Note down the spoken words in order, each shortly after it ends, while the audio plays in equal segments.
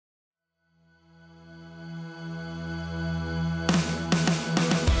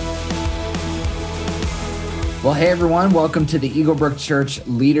Well, hey, everyone. Welcome to the Eaglebrook Church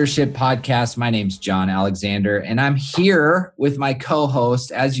Leadership Podcast. My name's John Alexander, and I'm here with my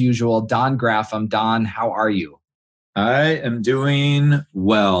co-host, as usual, Don Graffam. Don, how are you? I am doing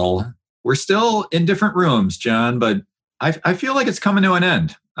well. We're still in different rooms, John, but I feel like it's coming to an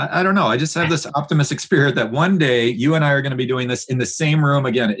end. I don't know. I just have this optimistic spirit that one day you and I are going to be doing this in the same room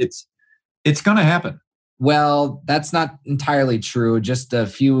again. It's going to happen. Well, that's not entirely true. Just a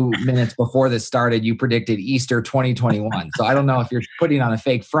few minutes before this started, you predicted Easter 2021. So I don't know if you're putting on a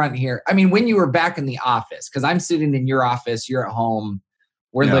fake front here. I mean, when you were back in the office, because I'm sitting in your office, you're at home.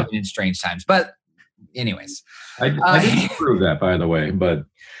 We're living in strange times. But anyways. I didn't prove that, by the way. But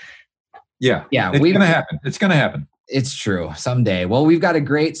yeah, it's going to happen. It's going to happen. It's true. Someday. Well, we've got a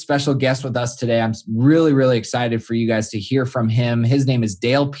great special guest with us today. I'm really, really excited for you guys to hear from him. His name is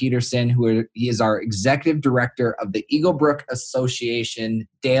Dale Peterson, he is our executive director of the Eaglebrook Association.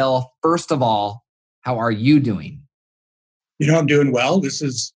 Dale, first of all, how are you doing? I'm doing well. This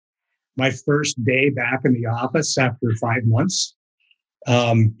is my first day back in the office after 5 months.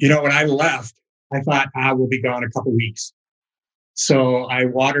 When I left, I thought, we'll be gone a couple weeks. So I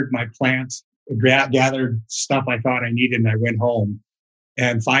watered my plants, gathered stuff I thought I needed, and I went home.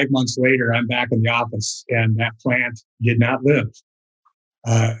 And 5 months later, I'm back in the office, and that plant did not live.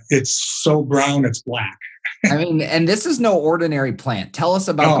 It's so brown, it's black. I mean, and this is no ordinary plant. Tell us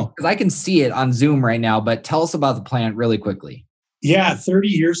about, because I can see it on Zoom right now, but tell us about the plant really quickly. Yeah, 30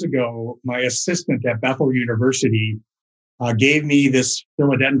 years ago, my assistant at Bethel University gave me this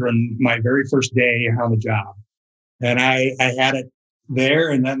philodendron my very first day on the job. And I had it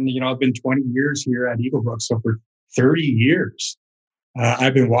there. And then, I've been 20 years here at Eaglebrook. So for 30 years,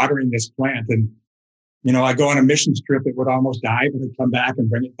 I've been watering this plant. And, I go on a mission trip, it would almost die, but I'd come back and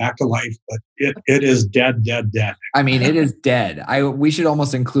bring it back to life. But it is dead. I mean, it is dead. We should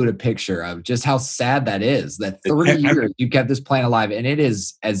almost include a picture of just how sad that is, that 30 years you kept this plant alive, and it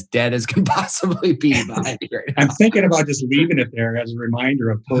is as dead as can possibly be behind you right now. I'm thinking about just leaving it there as a reminder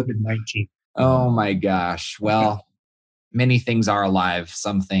of COVID-19. Oh my gosh. Well, many things are alive,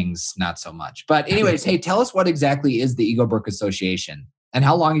 some things not so much. But anyways, hey, tell us what exactly is the Eaglebrook Association and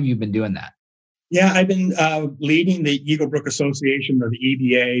how long have you been doing that? Yeah, I've been leading the Eaglebrook Association, or the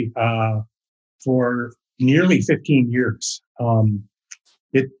EBA, for nearly 15 years.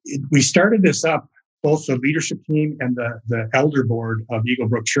 We started this up, both the leadership team and the elder board of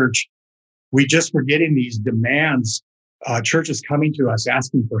Eaglebrook Church. We just were getting these demands, churches coming to us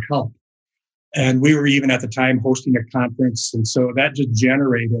asking for help. And we were even at the time hosting a conference. And so that just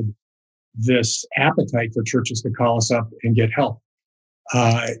generated this appetite for churches to call us up and get help.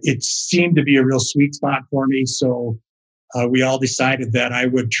 It seemed to be a real sweet spot for me. So we all decided that I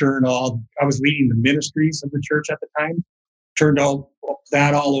would I was leading the ministries of the church at the time, turned all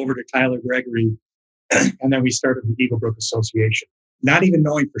over to Tyler Gregory. And then we started the Eaglebrook Association, not even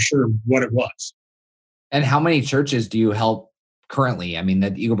knowing for sure what it was. And how many churches do you help currently? I mean,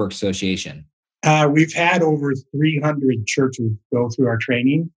 the Eaglebrook Association. We've had over 300 churches go through our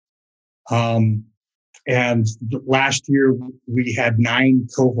training. And last year we had 9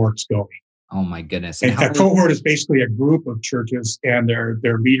 cohorts going. Oh my goodness. And a cohort is basically a group of churches and their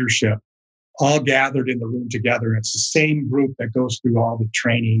leadership all gathered in the room together. It's the same group that goes through all the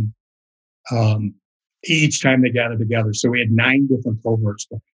training each time they gather together. So we had 9 different cohorts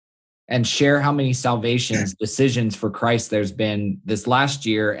going. And share how many salvations, decisions for Christ there's been this last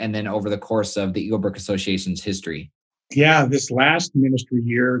year and then over the course of the Eaglebrook Association's history. Yeah, this last ministry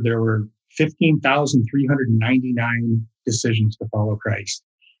year, there were 15,399 decisions to follow Christ.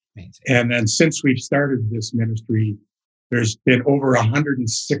 Amazing. And then since we've started this ministry, there's been over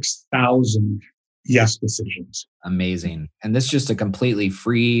 106,000 yes decisions. Amazing. And this is just a completely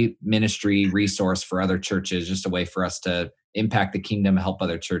free ministry resource for other churches, just a way for us to impact the kingdom, help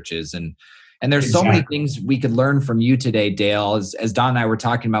other churches. And there's so many things we could learn from you today, Dale. As Don and I were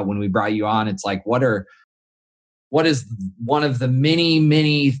talking about when we brought you on, it's like, what is one of the many,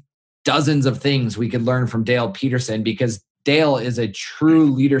 many dozens of things we could learn from Dale Peterson? Because Dale is a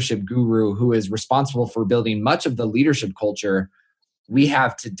true leadership guru who is responsible for building much of the leadership culture we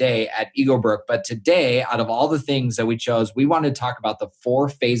have today at Eaglebrook. But today, out of all the things that we chose, we wanted to talk about the 4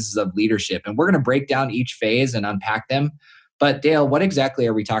 phases of leadership. And we're going to break down each phase and unpack them. But Dale, what exactly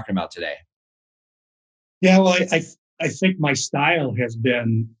are we talking about today? Yeah, well, I think my style has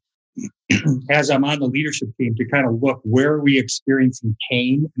been, as I'm on the leadership team, to kind of look, where are we experiencing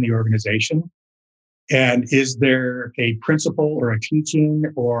pain in the organization? And is there a principle or a teaching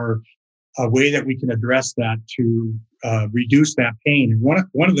or a way that we can address that to reduce that pain? And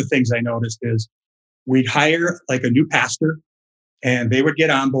one of the things I noticed is we'd hire like a new pastor and they would get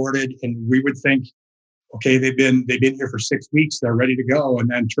onboarded and we would think, Okay, they've been here for 6 weeks. They're ready to go, and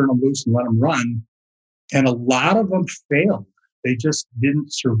then turn them loose and let them run. And a lot of them failed. They just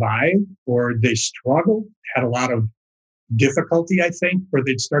didn't survive, or they struggled, had a lot of difficulty, I think, where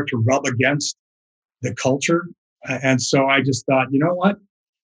they'd start to rub against the culture. And so I just thought, you know what?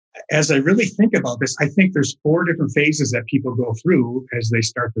 As I really think about this, I think there's 4 different phases that people go through as they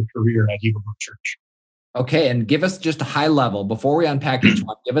start their career at Eagle Brook Church. Okay, and give us just a high level before we unpack each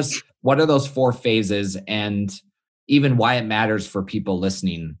one. Give us what are those 4 phases, and even why it matters for people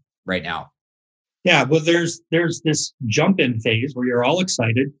listening right now. Yeah, well, there's this jump-in phase where you're all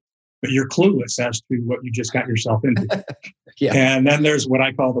excited, but you're clueless as to what you just got yourself into. Yeah. And then there's what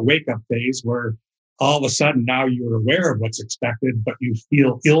I call the wake-up phase, where all of a sudden now you're aware of what's expected, but you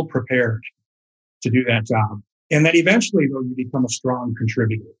feel ill-prepared to do that job. And then eventually, though, you become a strong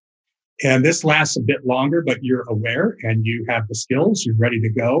contributor. And this lasts a bit longer, but you're aware and you have the skills, you're ready to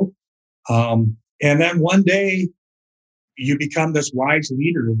go. And then one day you become this wise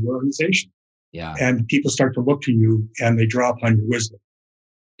leader in the organization. Yeah. And people start to look to you and they draw upon your wisdom.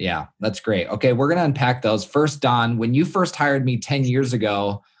 Yeah, that's great. Okay, we're going to unpack those. First, Don, when you first hired me 10 years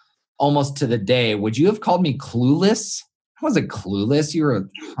ago, almost to the day, would you have called me clueless? I wasn't clueless. You were,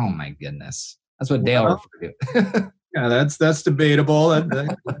 oh my goodness. That's what Dale referred to. Yeah, that's debatable.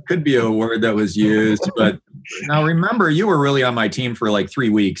 That could be a word that was used. But now remember, you were really on my team for like 3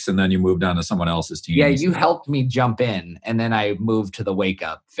 weeks, and then you moved on to someone else's team. Yeah, you helped me jump in, and then I moved to the wake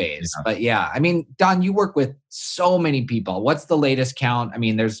up phase. Yeah. But yeah, I mean, Don, you work with so many people. What's the latest count? I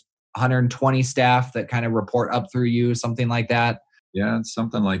mean, there's 120 staff that kind of report up through you, something like that. Yeah, it's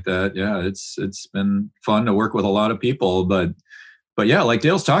something like that. Yeah, it's been fun to work with a lot of people, but yeah, like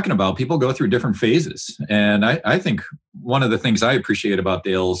Dale's talking about, people go through different phases. And I think one of the things I appreciate about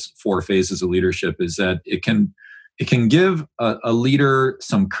Dale's 4 phases of leadership is that it can give a leader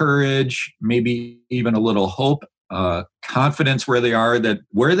some courage, maybe even a little hope, confidence where they are, that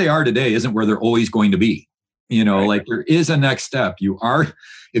where they are today isn't where they're always going to be. You know, like there is a next step.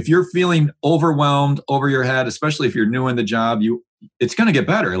 If you're feeling overwhelmed over your head, especially if you're new in the job, it's going to get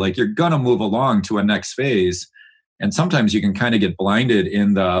better. Like you're going to move along to a next phase. And sometimes you can kind of get blinded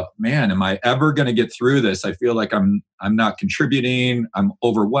in the, man, am I ever going to get through this? I feel like I'm not contributing. I'm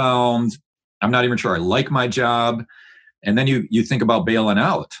overwhelmed. I'm not even sure I like my job. And then you think about bailing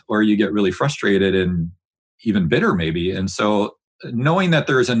out, or you get really frustrated and even bitter maybe. And so knowing that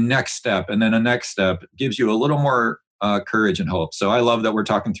there is a next step and then a next step gives you a little more courage and hope. So I love that we're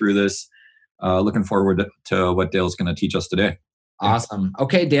talking through this. Looking forward to what Dale's going to teach us today. Awesome.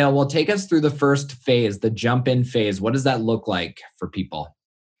 Okay, Dale, well, take us through the first phase, the jump in phase. What does that look like for people?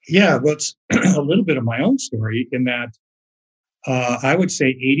 Yeah, well, it's a little bit of my own story in that I would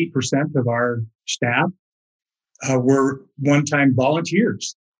say 80% of our staff were one-time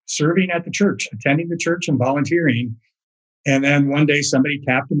volunteers serving at the church, attending the church and volunteering. And then one day somebody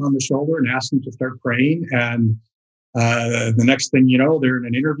tapped them on the shoulder and asked them to start praying. And the next thing you know, they're in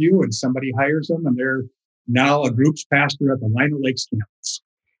an interview and somebody hires them, and they're now a groups pastor at the Lino Lakes campus.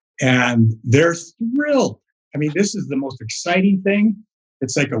 And they're thrilled. I mean, this is the most exciting thing.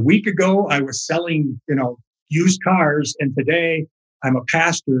 It's like a week ago, I was selling, used cars, and today I'm a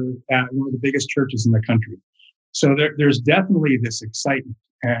pastor at one of the biggest churches in the country. So there's definitely this excitement.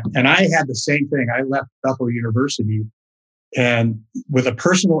 And I had the same thing. I left Bethel University and with a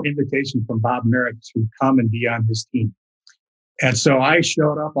personal invitation from Bob Merrick to come and be on his team. And so I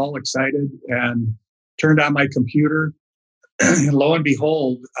showed up all excited and turned on my computer. And lo and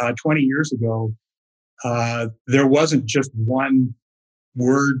behold, 20 years ago, there wasn't just one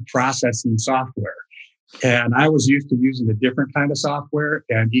word processing software. And I was used to using a different kind of software,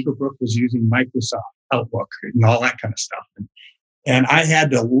 and Eagle Brook was using Microsoft Outlook and all that kind of stuff. And I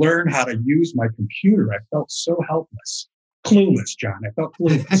had to learn how to use my computer. I felt so helpless, clueless, John. I felt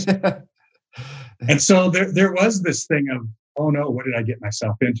clueless. And so there was this thing of, oh no, what did I get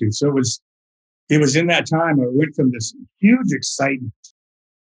myself into? So it was in that time I went from this huge excitement.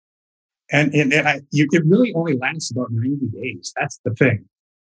 And it really only lasts about 90 days. That's the thing.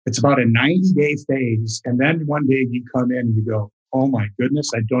 It's about a 90-day phase. And then one day you come in and you go, oh my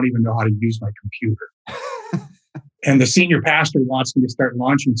goodness, I don't even know how to use my computer. And the senior pastor wants me to start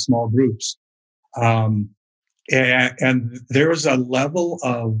launching small groups. And there was a level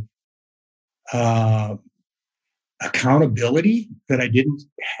of accountability that I didn't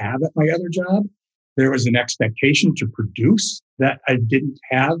have at my other job. There was an expectation to produce that I didn't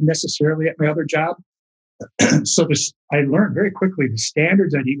have necessarily at my other job. So I learned very quickly the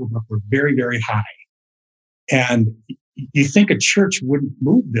standards at Eagle Brook were very, very high. And you think a church wouldn't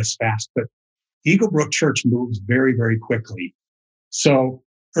move this fast, but Eagle Brook Church moves very, very quickly. So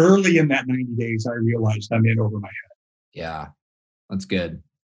early in that 90 days, I realized I'm in over my head. Yeah, that's good.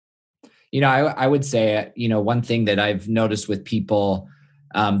 I would say, one thing that I've noticed with people,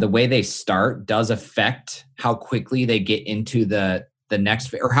 the way they start does affect how quickly they get into the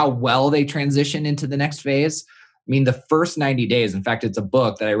next, or how well they transition into the next phase. I mean, the first 90 days, in fact, it's a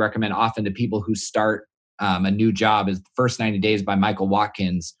book that I recommend often to people who start a new job, is The First 90 Days by Michael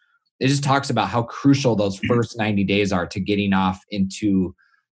Watkins. It just talks about how crucial those first 90 days are to getting off into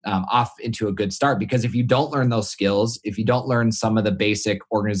a good start. Because if you don't learn those skills, if you don't learn some of the basic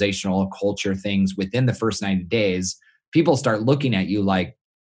organizational culture things within the first 90 days, people start looking at you like,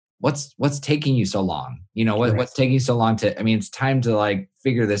 what's taking you so long? What's taking you so long it's time to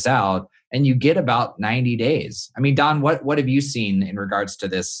figure this out. And you get about 90 days. I mean, Don, what have you seen in regards to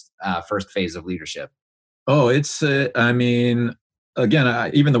this first phase of leadership? Oh, it's, again,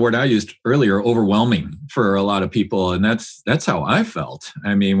 even the word I used earlier, overwhelming for a lot of people. And that's how I felt.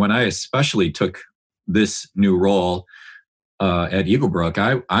 I mean, when I especially took this new role at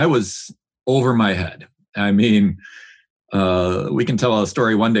Eaglebrook, I was over my head. I mean, we can tell a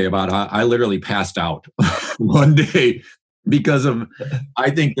story one day about how I literally passed out one day because of, I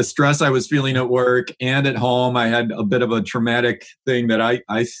think, the stress I was feeling at work and at home. I had a bit of a traumatic thing that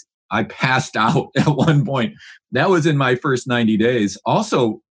I passed out at one point. That was in my first 90 days.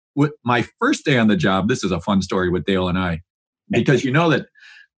 Also, with my first day on the job, this is a fun story with Dale and I, because that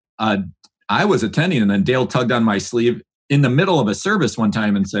I was attending, and then Dale tugged on my sleeve in the middle of a service one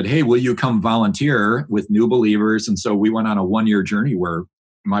time and said, "Hey, will you come volunteer with new believers?" And so we went on a 1-year journey where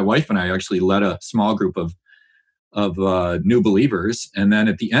my wife and I actually led a small group of new believers. And then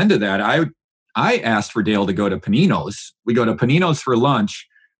at the end of that, I asked for Dale to go to Panino's. We go to Panino's for lunch.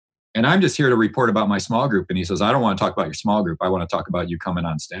 And I'm just here to report about my small group. And he says, "I don't want to talk about your small group. I want to talk about you coming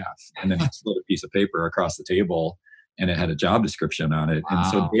on staff." And then he slid a piece of paper across the table, and it had a job description on it. Wow.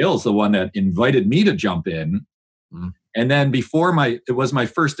 And so Dale's the one that invited me to jump in. Mm. And then it was my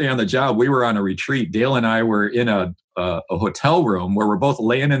first day on the job, we were on a retreat. Dale and I were in a hotel room where we're both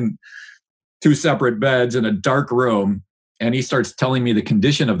laying in 2 separate beds in a dark room. And he starts telling me the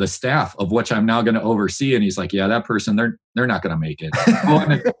condition of the staff, of which I'm now going to oversee. And he's like, "Yeah, that person, they're not going to make it."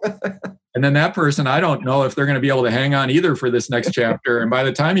 And then that person, I don't know if they're going to be able to hang on either for this next chapter. And by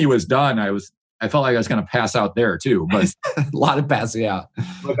the time he was done, I felt like I was going to pass out there too. But a lot of passing out.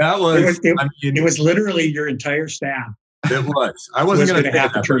 But that was, it was literally your entire staff. It was. I wasn't going to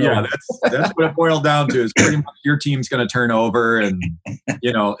have to turn over. That's what it boiled down to. Is pretty much your team's going to turn over, and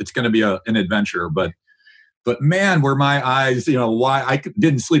it's going to be an adventure. But man, were my eyes, why I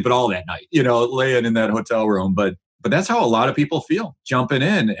didn't sleep at all that night, laying in that hotel room. But that's how a lot of people feel, jumping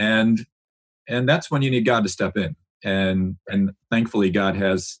in, and that's when you need God to step in. And thankfully God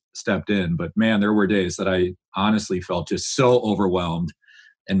has stepped in. But man, there were days that I honestly felt just so overwhelmed.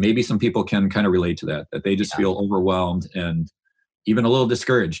 And maybe some people can kind of relate to that they just feel overwhelmed and even a little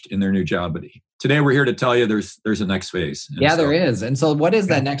discouraged in their new job. But today we're here to tell you there's a next phase. And there is. And so what is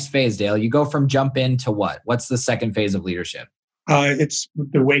that next phase, Dale? You go from jump in to what? What's the second phase of leadership? It's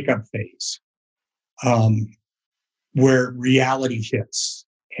the wake up phase, where reality hits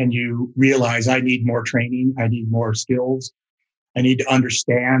and you realize I need more training. I need more skills. I need to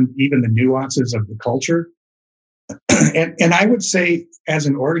understand even the nuances of the culture. And I would say, as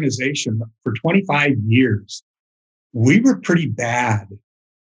an organization, for 25 years, we were pretty bad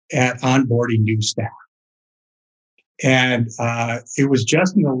at onboarding new staff. And it was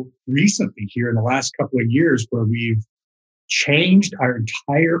just recently here in the last couple of years where we've changed our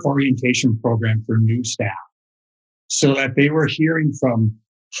entire orientation program for new staff so that they were hearing from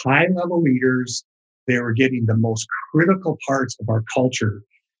high-level leaders. They were getting the most critical parts of our culture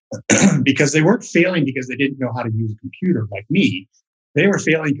because they weren't failing because they didn't know how to use a computer like me. They were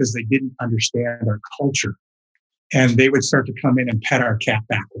failing because they didn't understand our culture. And they would start to come in and pet our cat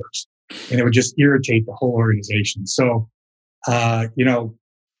backwards. And it would just irritate the whole organization. So,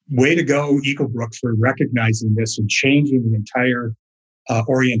 way to go, Eaglebrook, for recognizing this and changing the entire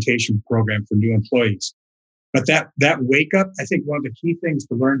orientation program for new employees. But that wake up, I think one of the key things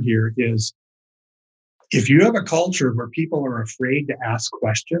to learn here is if you have a culture where people are afraid to ask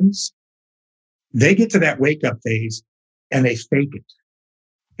questions, they get to that wake up phase and they fake it.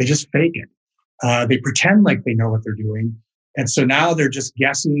 They just fake it. They pretend like they know what they're doing. And so now they're just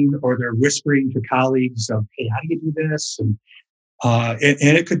guessing or they're whispering to colleagues of, "Hey, how do you do this?" And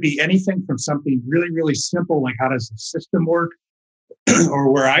it could be anything from something really, really simple, like how does the system work?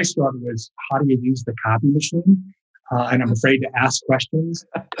 Or where I struggle is, how do you use the copy machine? And I'm afraid to ask questions.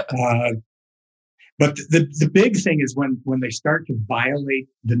 But the big thing is when they start to violate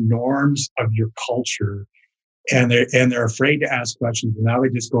the norms of your culture and they're afraid to ask questions, and now they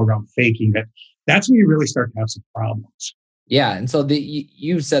just go around faking it. That's when you really start to have some problems. Yeah. And so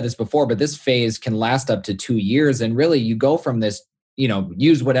you've said this before, but this phase can last up to 2 years. And really you go from this,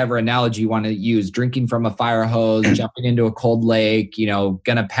 use whatever analogy you want to use, drinking from a fire hose, jumping into a cold lake,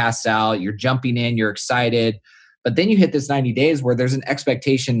 gonna pass out, you're jumping in, you're excited. But then you hit this 90 days where there's an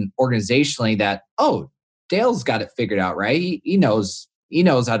expectation organizationally that, oh, Dale's got it figured out, right? He knows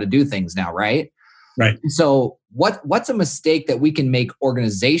how to do things now, right? Right. So what's a mistake that we can make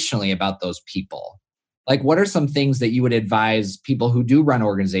organizationally about those people? Like, what are some things that you would advise people who do run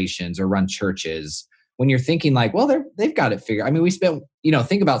organizations or run churches when you're thinking like, well, they've got it figured? I mean, we spent,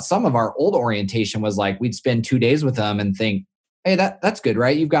 think about some of our old orientation was like, we'd spend 2 days with them and think, hey, that's good,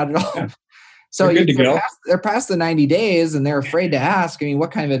 right? You've got it all. Yeah. So they're past the 90 days and they're afraid to ask. I mean,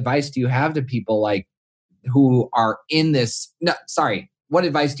 what kind of advice do you have to people like who are in this? No, sorry. What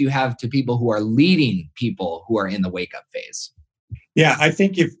advice do you have to people who are leading people who are in the wake up phase? Yeah, I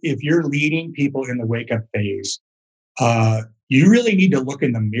think if you're leading people in the wake up phase, you really need to look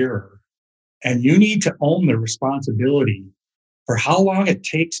in the mirror and you need to own the responsibility for how long it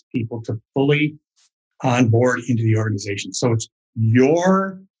takes people to fully onboard into the organization. So it's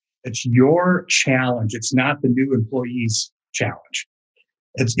your challenge. It's not the new employee's challenge.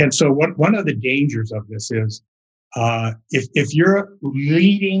 And so one of the dangers of this is if you're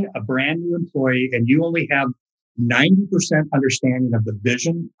leading a brand new employee and you only have 90% understanding of the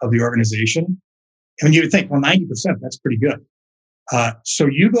vision of the organization, and you would think, well, 90%, that's pretty good. So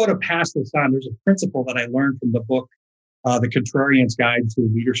you go to pass this on. There's a principle that I learned from the book, The Contrarian's Guide to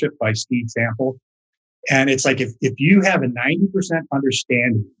Leadership by Steve Sample. And it's like, if you have a 90%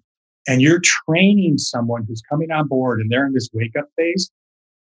 understanding and you're training someone who's coming on board and they're in this wake up phase,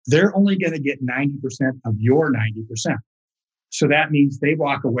 they're only going to get 90% of your 90%. So that means they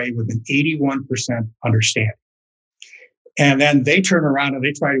walk away with an 81% understanding. And then they turn around and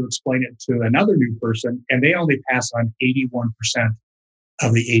they try to explain it to another new person, and they only pass on 81%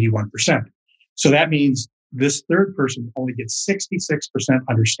 of the 81%. So that means this third person only gets 66%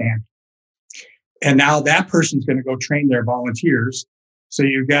 understanding. And now that person's going to go train their volunteers. So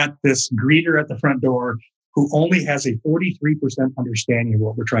you've got this greeter at the front door who only has a 43% understanding of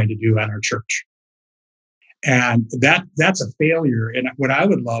what we're trying to do at our church. And that's a failure. And what I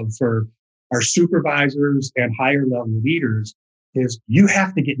would love for our supervisors and higher level leaders is you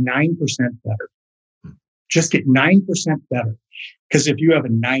have to get 9% better. Just get 9% better. Because if you have a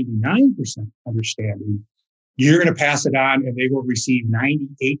 99% understanding, you're going to pass it on and they will receive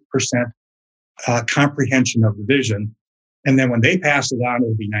 98% comprehension of the vision. And then when they pass it on,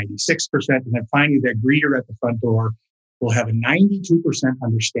 it'll be 96%. And then finally, that greeter at the front door will have a 92%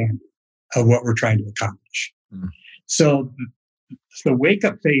 understanding of what we're trying to accomplish. Mm. So the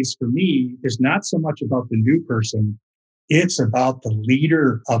wake-up phase for me is not so much about the new person. It's about the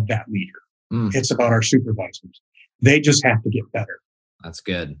leader of that leader. Mm. It's about our supervisors. They just have to get better. That's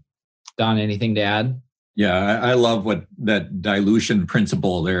good. Don, anything to add? Yeah, I love what that dilution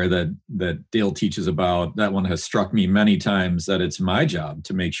principle there that Dale teaches about. That one has struck me many times, that it's my job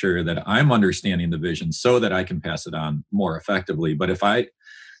to make sure that I'm understanding the vision so that I can pass it on more effectively. But if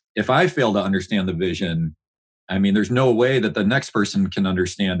I fail to understand the vision, I mean, there's no way that the next person can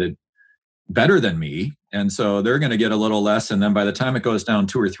understand it better than me. And so they're going to get a little less. And then by the time it goes down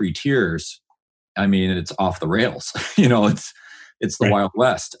 2 or 3 tiers, I mean, it's off the rails. It's the Wild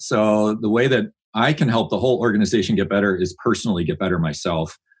West. So the way that I can help the whole organization get better is personally get better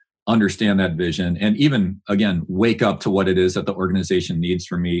myself, understand that vision, and even, again, wake up to what it is that the organization needs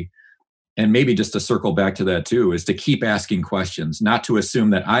from me. And maybe just to circle back to that too, is to keep asking questions, not to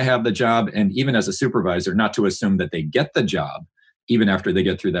assume that I have the job. And even as a supervisor, not to assume that they get the job, even after they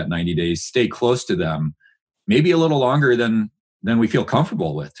get through that 90 days, stay close to them, maybe a little longer than we feel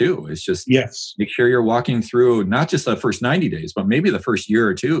comfortable with too. It's just make sure you're walking through not just the first 90 days, but maybe the first year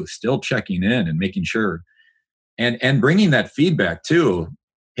or two, still checking in and making sure and bringing that feedback too.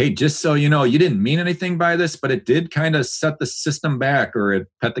 Hey, just so you know, you didn't mean anything by this, but it did kind of set the system back, or it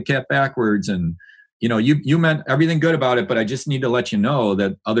pet the cat backwards. And, you meant everything good about it, but I just need to let you know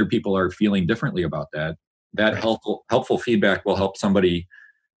that other people are feeling differently about that. That helpful feedback will help somebody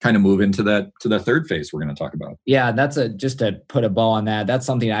kind of move into the third phase we're going to talk about. Yeah, just to put a bow on that. That's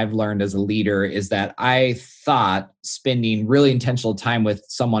something I've learned as a leader, is that I thought spending really intentional time with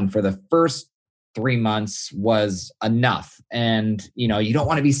someone for the first 3 months was enough. And, you don't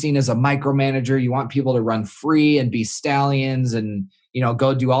want to be seen as a micromanager. You want people to run free and be stallions and,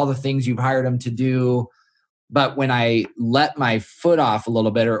 go do all the things you've hired them to do. But when I let my foot off a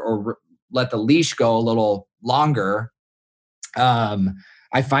little bit or let the leash go a little longer,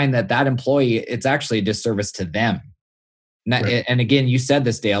 I find that employee, it's actually a disservice to them. Right. And again, you said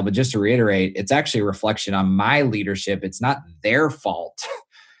this, Dale, but just to reiterate, it's actually a reflection on my leadership. It's not their fault.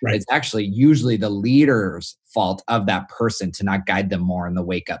 Right. It's actually usually the leader's fault of that person to not guide them more in the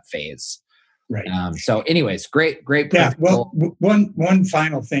wake up phase. Right. So anyways, great. Yeah. Well, one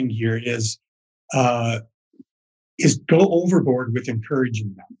final thing here is go overboard with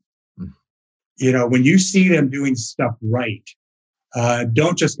encouraging them. When you see them doing stuff right,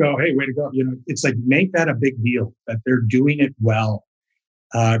 don't just go, hey, way to go. It's like, make that a big deal that they're doing it well.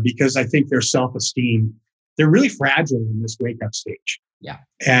 Because I think their self-esteem, they're really fragile in this wake up stage. Yeah.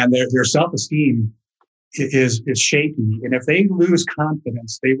 And their self-esteem is shaky. And if they lose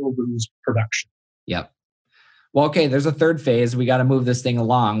confidence, they will lose production. Yep. Well, okay, there's a third phase. We got to move this thing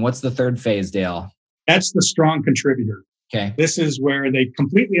along. What's the third phase, Dale? That's the strong contributor. Okay. This is where they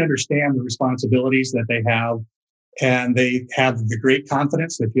completely understand the responsibilities that they have, and they have the great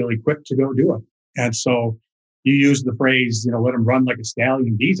confidence. They feel equipped to go do it. And so you use the phrase, let them run like a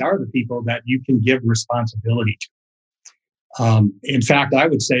stallion. These are the people that you can give responsibility to. In fact, I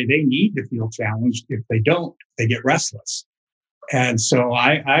would say they need to feel challenged. If they don't, they get restless. And so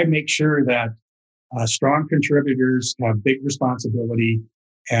I make sure that strong contributors have big responsibility,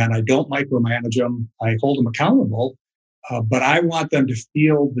 and I don't micromanage them. I hold them accountable, but I want them to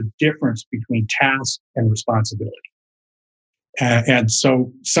feel the difference between task and responsibility. And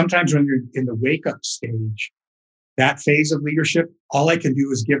so sometimes when you're in the wake up stage, that phase of leadership, all I can do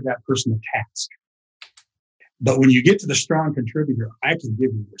is give that person a task. But when you get to the strong contributor, I can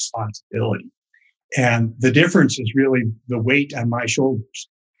give you responsibility. And the difference is really the weight on my shoulders.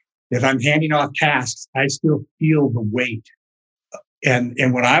 If I'm handing off tasks, I still feel the weight. And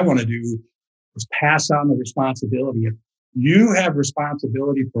what I want to do is pass on the responsibility. If you have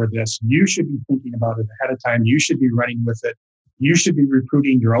responsibility for this, you should be thinking about it ahead of time. You should be running with it. You should be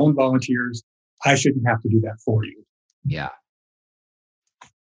recruiting your own volunteers. I shouldn't have to do that for you. Yeah.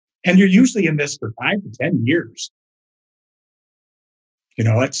 And you're usually in this for 5 to 10 years.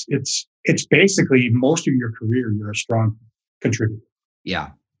 It's basically most of your career, you're a strong contributor. Yeah.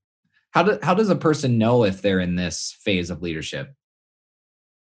 How does a person know if they're in this phase of leadership?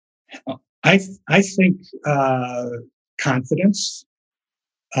 I think confidence.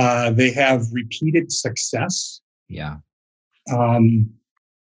 They have repeated success. Yeah. And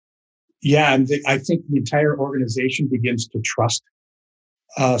I think the entire organization begins to trust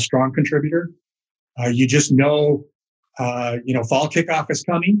a strong contributor. You just know, fall kickoff is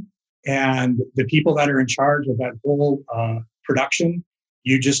coming, and the people that are in charge of that whole production,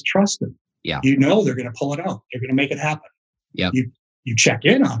 you just trust them. Yeah. They're going to pull it out. They're going to make it happen. Yeah. You check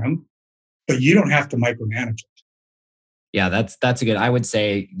in on them, but you don't have to micromanage it. Yeah, that's a good. I would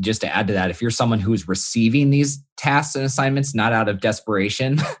say, just to add to that, if you're someone who's receiving these tasks and assignments, not out of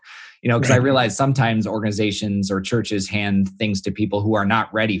desperation, because I realize sometimes organizations or churches hand things to people who are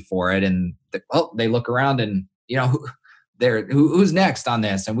not ready for it, and they look around and who's next on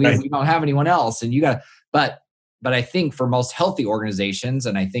this, and we don't have anyone else, and you got. But I think for most healthy organizations,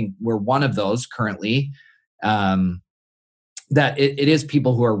 and I think we're one of those currently, that it is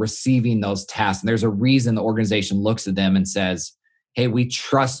people who are receiving those tasks. And there's a reason the organization looks at them and says, hey, we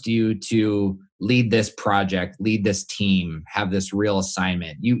trust you to lead this project, lead this team, have this real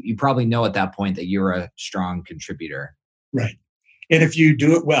assignment. You probably know at that point that you're a strong contributor. Right. And if you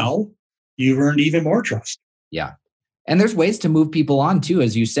do it well, you've earned even more trust. Yeah. And there's ways to move people on too,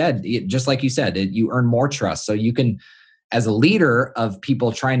 as you said, just like you said, you earn more trust. So you can, as a leader of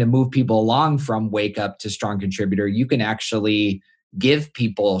people trying to move people along from wake up to strong contributor, you can actually give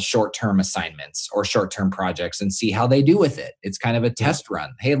people short-term assignments or short-term projects and see how they do with it. It's kind of a test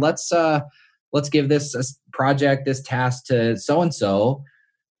run. Hey, let's give this project, this task to so-and-so.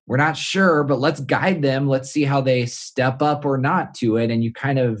 We're not sure, but let's guide them. Let's see how they step up or not to it. And you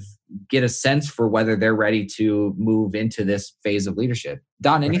kind of get a sense for whether they're ready to move into this phase of leadership.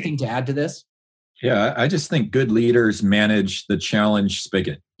 Don, anything to add to this? Yeah, I just think good leaders manage the challenge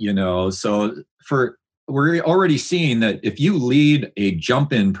spigot, so we're already seeing that if you lead a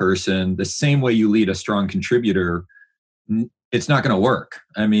jump-in person the same way you lead a strong contributor, it's not going to work.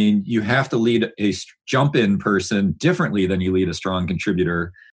 I mean, you have to lead a jump-in person differently than you lead a strong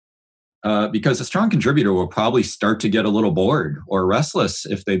contributor, because a strong contributor will probably start to get a little bored or restless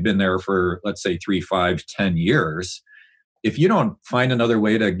if they've been there for, let's say, 3, 5, 10 years. If you don't find another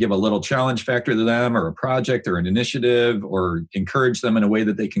way to give a little challenge factor to them or a project or an initiative or encourage them in a way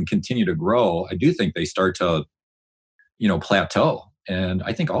that they can continue to grow, I do think they start to, plateau. And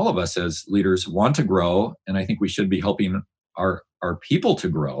I think all of us as leaders want to grow, and I think we should be helping our people to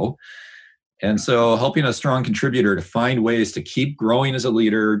grow. And so helping a strong contributor to find ways to keep growing as a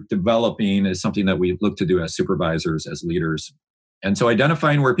leader, developing, is something that we look to do as supervisors, as leaders. And so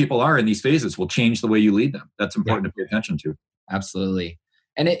identifying where people are in these phases will change the way you lead them. That's important to pay attention to. Absolutely.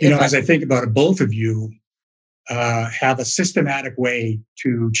 And as I think about it, both of you have a systematic way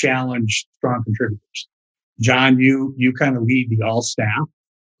to challenge strong contributors. John, you kind of lead the all staff,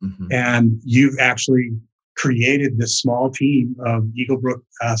 and you've actually created this small team of Eagle Brook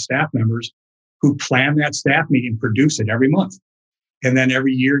staff members who plan that staff meeting, produce it every month. And then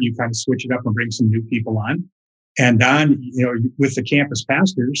every year you kind of switch it up and bring some new people on. And Don, with the campus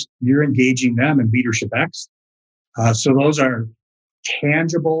pastors, you're engaging them in Leadership X. So those are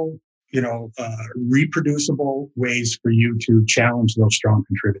tangible, reproducible ways for you to challenge those strong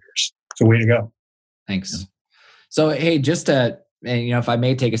contributors. So way to go. Thanks. So, hey, if I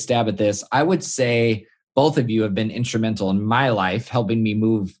may take a stab at this, I would say both of you have been instrumental in my life, helping me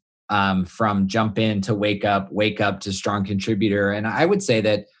move from jump in to wake up to strong contributor. And I would say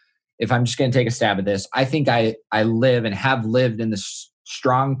that if I'm just going to take a stab at this, I think I live and have lived in the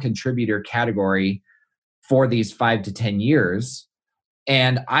strong contributor category for these 5 to 10 years.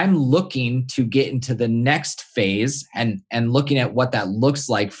 And I'm looking to get into the next phase and looking at what that looks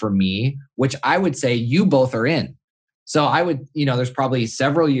like for me, which I would say you both are in. So I would, there's probably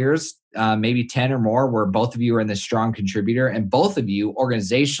several years, maybe 10 or more, where both of you are in this strong contributor, and both of you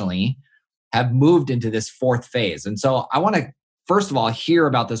organizationally have moved into this fourth phase. And so I want to, first of all, hear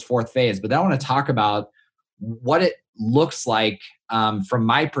about this fourth phase, but then I want to talk about what it looks like from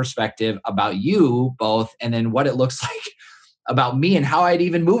my perspective about you both, and then what it looks like about me and how I'd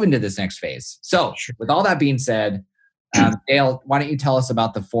even move into this next phase. So with all that being said, Dale, why don't you tell us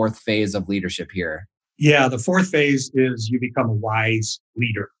about the fourth phase of leadership here? Yeah, the fourth phase is you become a wise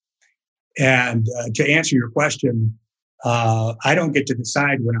leader. And to answer your question, I don't get to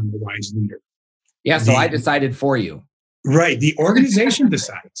decide when I'm a wise leader. Yeah, so I decided for you. Right. The organization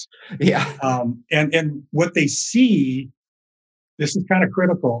decides. Yeah. And what they see, this is kind of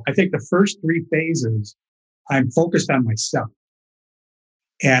critical. I think the first 3 phases, I'm focused on myself.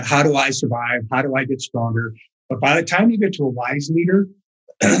 And how do I survive? How do I get stronger? But by the time you get to a wise leader,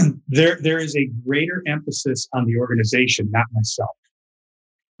 there is a greater emphasis on the organization, not myself.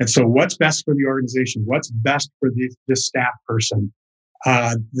 And so what's best for the organization? What's best for this staff person?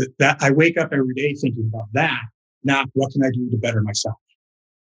 That I wake up every day thinking about that, not what can I do to better myself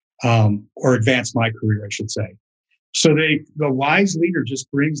or advance my career, I should say. So the wise leader just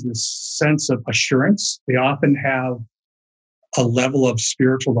brings this sense of assurance. They often have a level of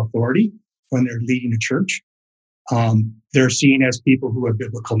spiritual authority when they're leading a church. They're seen as people who have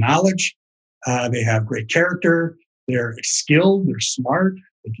biblical knowledge. They have great character. They're skilled. They're smart.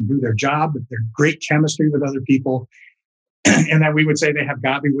 They can do their job. They're great chemistry with other people. And then we would say they have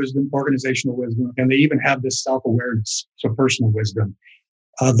godly wisdom, organizational wisdom, and they even have this self-awareness, so personal wisdom.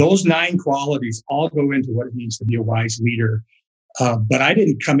 Those 9 qualities all go into what it means to be a wise leader. But I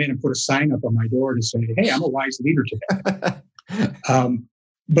didn't come in and put a sign up on my door to say, hey, I'm a wise leader today.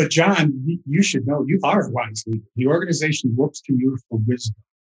 But John, you should know you are a wise leader. The organization looks to you for wisdom.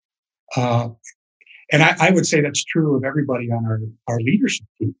 And I would say that's true of everybody on our leadership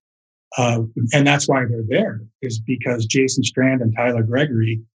team. And that's why they're there, is because Jason Strand and Tyler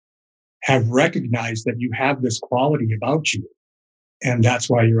Gregory have recognized that you have this quality about you. And that's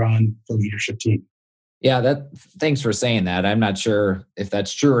why you're on the leadership team. Yeah, thanks for saying that. I'm not sure if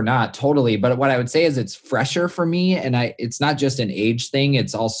that's true or not totally, but what I would say is it's fresher for me, and it's not just an age thing.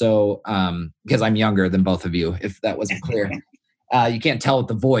 It's also because I'm younger than both of you, if that wasn't clear. You can't tell with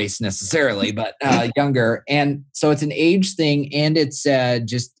the voice necessarily, but younger. And so it's an age thing, and it's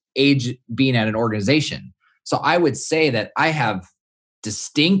just age being at an organization. So I would say that I have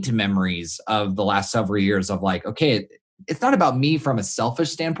distinct memories of the last several years of like, okay, it's not about me from a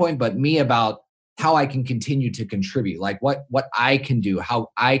selfish standpoint, but me about how I can continue to contribute, like what I can do, how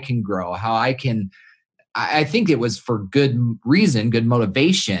I can grow, how I think it was for good reason, good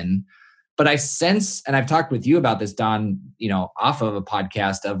motivation. But I sense, and I've talked with you about this, Don, off of a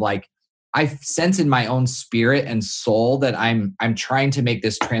podcast, of like, I sense in my own spirit and soul that I'm trying to make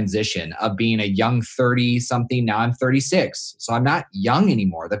this transition of being a young 30 something. Now I'm 36. So I'm not young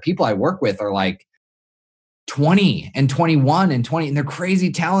anymore. The people I work with are like 20 and 21 and 20, and they're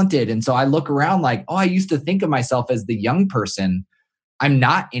crazy talented. And so I look around like, oh, I used to think of myself as the young person. I'm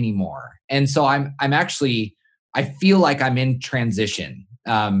not anymore. And so I'm actually, I feel like I'm in transition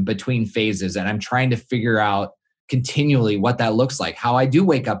between phases, and I'm trying to figure out continually what that looks like, how I do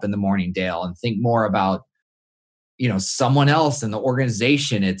wake up in the morning, Dale, and think more about, someone else in the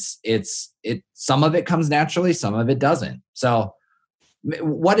organization. It's some of it comes naturally, some of it doesn't. So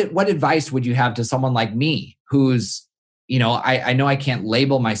what advice would you have to someone like me who's, I know I can't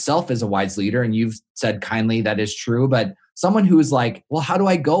label myself as a wise leader, and you've said kindly that is true, but someone who is like, well, how do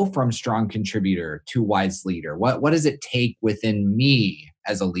I go from strong contributor to wise leader? What does it take within me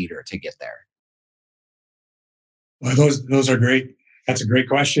as a leader to get there? Well, those are great. That's a great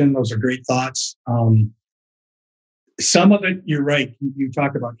question. Those are great thoughts. Some of it, you're right. You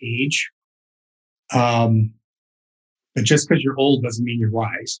talk about age, but just because you're old doesn't mean you're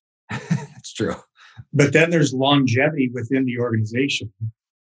wise. That's true. But then there's longevity within the organization.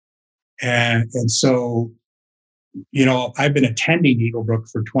 And so, I've been attending Eaglebrook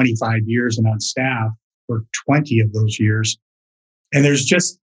for 25 years and on staff for 20 of those years. And there's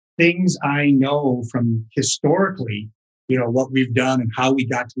just things I know from historically, what we've done and how we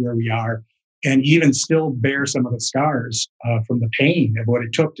got to where we are, and even still bear some of the scars from the pain of what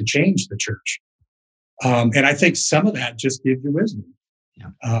it took to change the church. And I think some of that just gives you wisdom.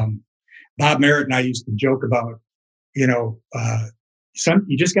 Yeah. Bob Merritt and I used to joke about, you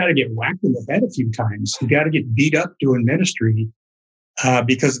just got to get whacked in the head a few times. You got to get beat up doing ministry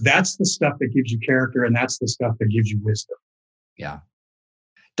because that's the stuff that gives you character, and that's the stuff that gives you wisdom. Yeah.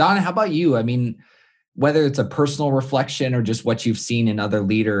 Donna, how about you? I mean, whether it's a personal reflection or just what you've seen in other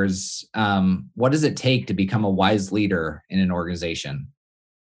leaders, what does it take to become a wise leader in an organization?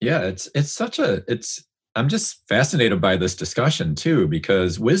 Yeah, I'm just fascinated by this discussion too,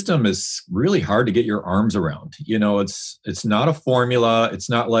 because wisdom is really hard to get your arms around. It's not a formula. It's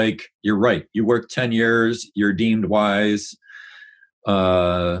not like, you're right, you work 10 years, you're deemed wise.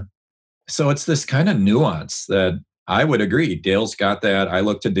 So it's this kind of nuance that I would agree. Dale's got that. I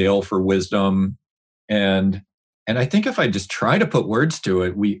look to Dale for wisdom. And I think if I just try to put words to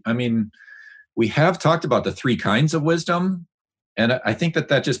it, we have talked about the three kinds of wisdom. And I think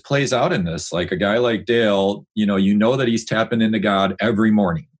that just plays out in this. Like a guy like Dale, that he's tapping into God every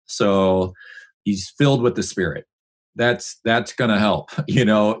morning. So he's filled with the Spirit. That's going to help.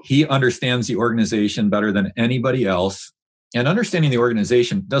 He understands the organization better than anybody else. And understanding the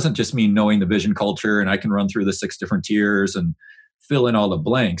organization doesn't just mean knowing the vision culture and I can run through the 6 different tiers and fill in all the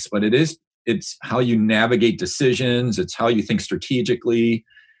blanks, but it's how you navigate decisions. It's how you think strategically,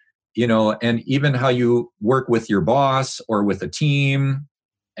 and even how you work with your boss or with a team,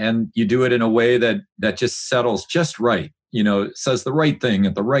 and you do it in a way that just settles just right, says the right thing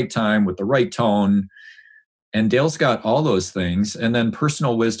at the right time with the right tone. And Dale's got all those things. And then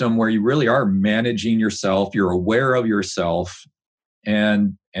personal wisdom, where you really are managing yourself, you're aware of yourself,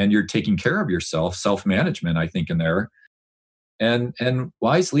 and you're taking care of yourself, self-management, I think, in there. And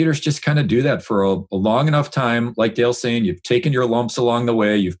wise leaders just kind of do that for a long enough time. Like Dale's saying, you've taken your lumps along the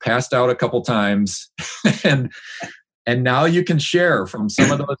way, you've passed out a couple times, and now you can share from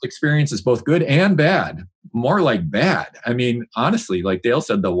some of those experiences, both good and bad. More like bad. I mean, honestly, like Dale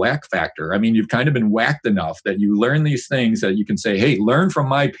said, the whack factor. I mean, you've kind of been whacked enough that you learn these things that you can say, hey, learn from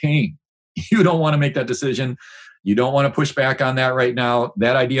my pain. You don't want to make that decision. You don't want to push back on that right now.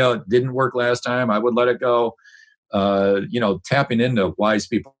 That idea didn't work last time. I would let it go. Tapping into wise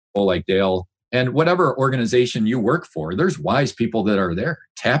people like Dale, and whatever organization you work for, there's wise people that are there.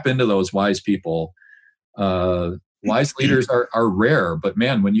 Tap into those wise people. Wise leaders are rare, but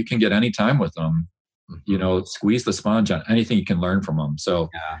man, when you can get any time with them, squeeze the sponge on anything you can learn from them. So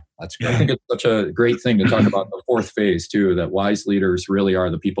yeah, that's great. I think it's such a great thing to talk about the fourth phase too, that wise leaders really are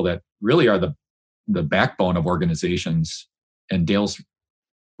the people that really are the backbone of organizations. And Dale's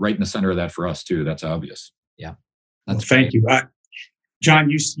right in the center of that for us too. That's obvious. Yeah. Thank you. John,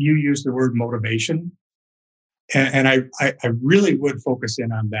 you used the word motivation. And I really would focus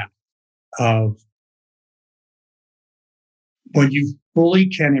in on that. Of when you fully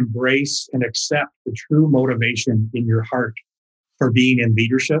can embrace and accept the true motivation in your heart for being in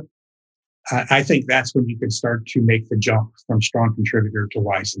leadership, I think that's when you can start to make the jump from strong contributor to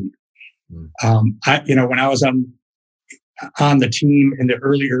wise leader. When I was on the team in the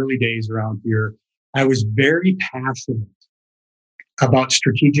early days around here, I was very passionate about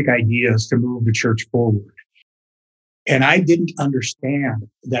strategic ideas to move the church forward. And I didn't understand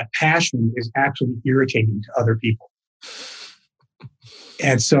that passion is actually irritating to other people.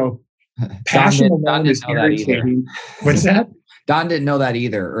 And so passion alone is irritating. What's that? Don didn't know that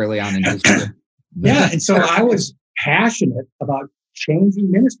either early on in his career. Yeah. And so I was passionate about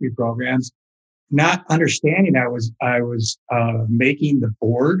changing ministry programs, not understanding I was making the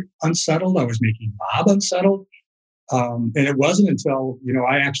board unsettled. I was making Bob unsettled. And it wasn't until,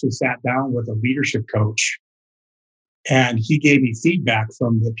 I actually sat down with a leadership coach and he gave me feedback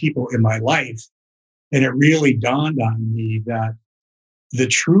from the people in my life. And it really dawned on me that the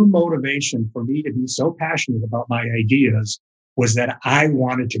true motivation for me to be so passionate about my ideas was that I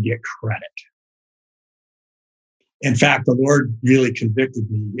wanted to get credit. In fact, the Lord really convicted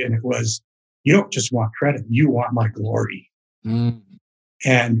me, and it was, you don't just want credit, you want my glory. Mm.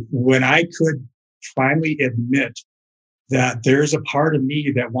 And when I could finally admit that there's a part of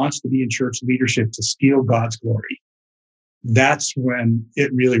me that wants to be in church leadership to steal God's glory, that's when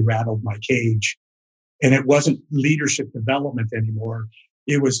it really rattled my cage. And it wasn't leadership development anymore.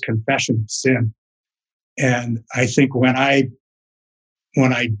 It was confession of sin. And I think when I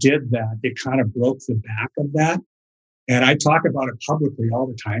did that, it kind of broke the back of that. And I talk about it publicly all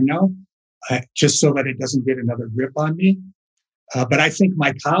the time now, just so that it doesn't get another grip on me. But I think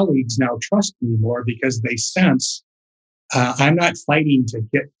my colleagues now trust me more because they sense I'm not fighting to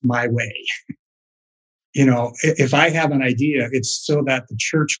get my way. If I have an idea, it's so that the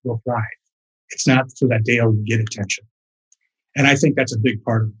church will thrive. It's not so that Dale will get attention. And I think that's a big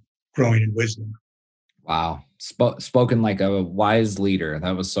part of growing in wisdom. Wow. Spoken like a wise leader.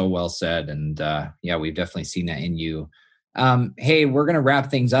 That was so well said. And we've definitely seen that in you. Hey, we're going to wrap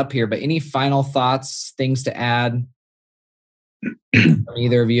things up here, but any final thoughts, things to add from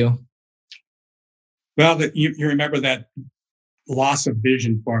either of you? Well, you remember that loss of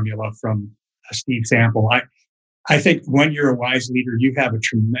vision formula from Steve Sample. I think when you're a wise leader, you have a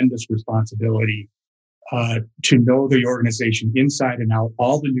tremendous responsibility to know the organization inside and out,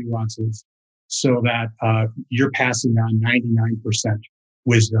 all the nuances, so that you're passing on 99%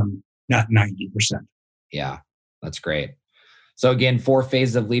 wisdom, not 90%. Yeah, that's great. So again, 4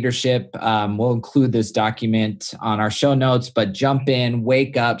 phases of leadership. We'll include this document on our show notes, but jump in,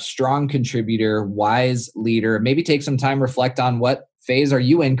 wake up, strong contributor, wise leader. Maybe take some time, reflect on what phase are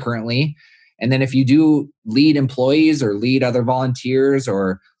you in currently. And then if you do lead employees or lead other volunteers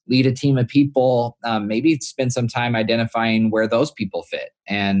or lead a team of people, maybe spend some time identifying where those people fit.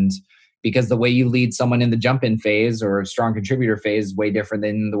 And because the way you lead someone in the jump-in phase or strong contributor phase is way different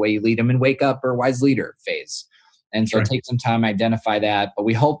than the way you lead them in wake up or wise leader phase. And so Take some time, identify that. But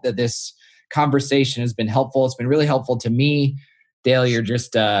we hope that this conversation has been helpful. It's been really helpful to me. Dale, you're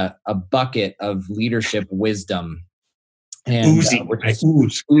just a bucket of leadership wisdom. And you're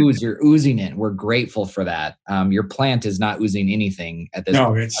oozing it. We're grateful for that. Your plant is not oozing anything at this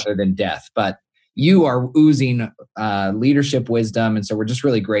point other than death, but you are oozing leadership wisdom. And so we're just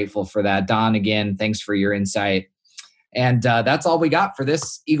really grateful for that. Don, again, thanks for your insight. And that's all we got for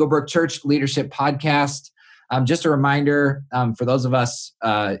this Eagle Brook Church Leadership Podcast. Just a reminder for those of us,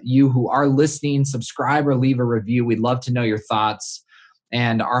 you who are listening, subscribe or leave a review. We'd love to know your thoughts.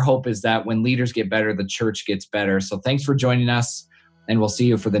 And our hope is that when leaders get better, the church gets better. So thanks for joining us. And we'll see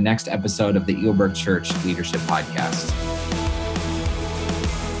you for the next episode of the Eagle Brook Church Leadership Podcast.